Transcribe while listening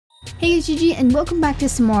Hey, it's GG and welcome back to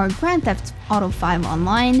some more Grand Theft Auto 5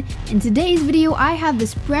 Online. In today's video, I have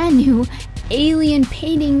this brand new alien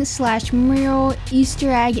painting slash mural Easter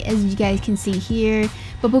egg, as you guys can see here.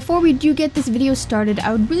 But before we do get this video started,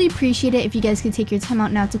 I would really appreciate it if you guys could take your time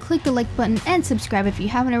out now to click the like button and subscribe if you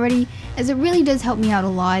haven't already, as it really does help me out a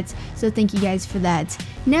lot, so thank you guys for that.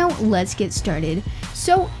 Now let's get started.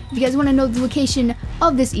 So if you guys want to know the location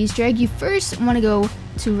of this Easter egg, you first want to go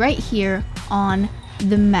to right here on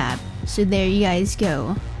the map. So there you guys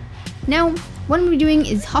go. Now what I'm doing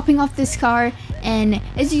is hopping off this car, and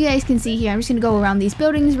as you guys can see here, I'm just gonna go around these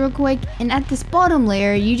buildings real quick, and at this bottom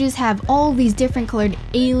layer you just have all these different colored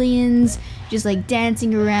aliens just like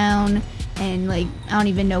dancing around, and like I don't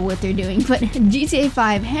even know what they're doing, but GTA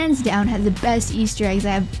 5 hands down has the best Easter eggs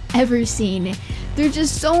I have ever seen. There's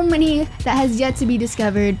just so many that has yet to be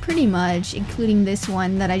discovered, pretty much, including this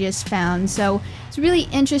one that I just found. So it's really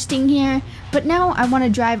interesting here. But now I want to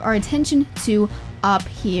drive our attention to up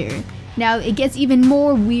here. Now it gets even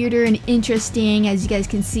more weirder and interesting, as you guys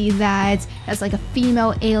can see that's like a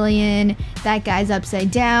female alien, that guy's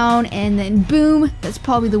upside down, and then boom, that's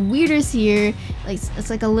probably the weirdest here, like it's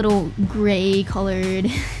like a little gray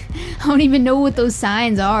colored I don't even know what those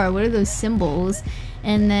signs are, what are those symbols?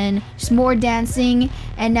 And then just more dancing,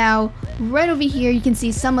 and now right over here you can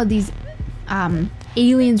see some of these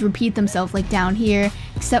aliens repeat themselves, like down here,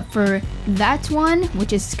 except for that one,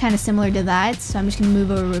 which is kind of similar to that. So I'm just gonna move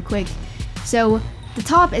over real quick. So the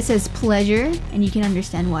top, it says pleasure, and you can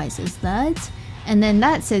understand why it says that, and then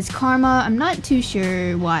that says karma. I'm not too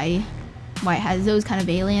sure why it has those kind of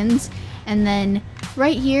aliens. And then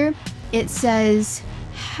right here it says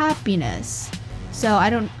happiness. So I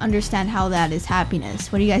don't understand how that is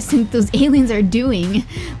happiness. What do you guys think those aliens are doing?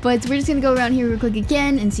 But we're just gonna go around here real quick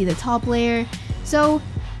again and see the top layer. So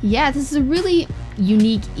yeah, this is a really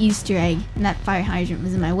unique Easter egg, and that fire hydrant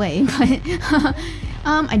was in my way, but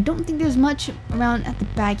I don't think there's much around at the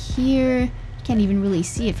back here. Can't even really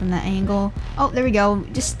see it from that angle. Oh, there we go,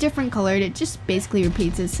 just different colored. It just basically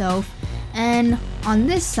repeats itself. And on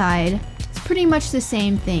this side, pretty much the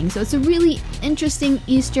same thing. So it's a really interesting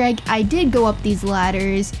Easter egg. I did go up these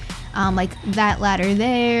ladders, like that ladder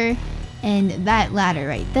there and that ladder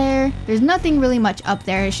right there. There's nothing really much up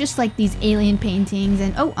there. It's just like these alien paintings.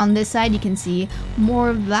 And oh, on this side you can see more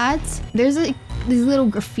of that. There's like this little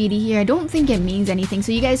graffiti here. I don't think it means anything,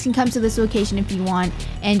 so you guys can come to this location if you want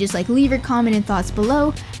and just like leave your comment and thoughts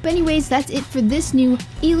below. But anyways, that's it for this new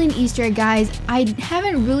alien Easter egg, guys. I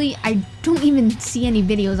don't even see any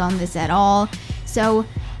videos on this at all. So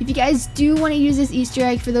if you guys do want to use this Easter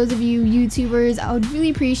egg, for those of you YouTubers, I would really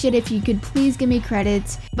appreciate it if you could please give me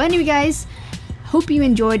credit. But anyway guys, hope you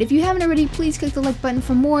enjoyed. If you haven't already, please click the like button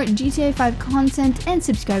for more GTA 5 content, and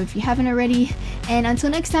subscribe if you haven't already. And until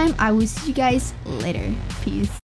next time, I will see you guys later. Peace.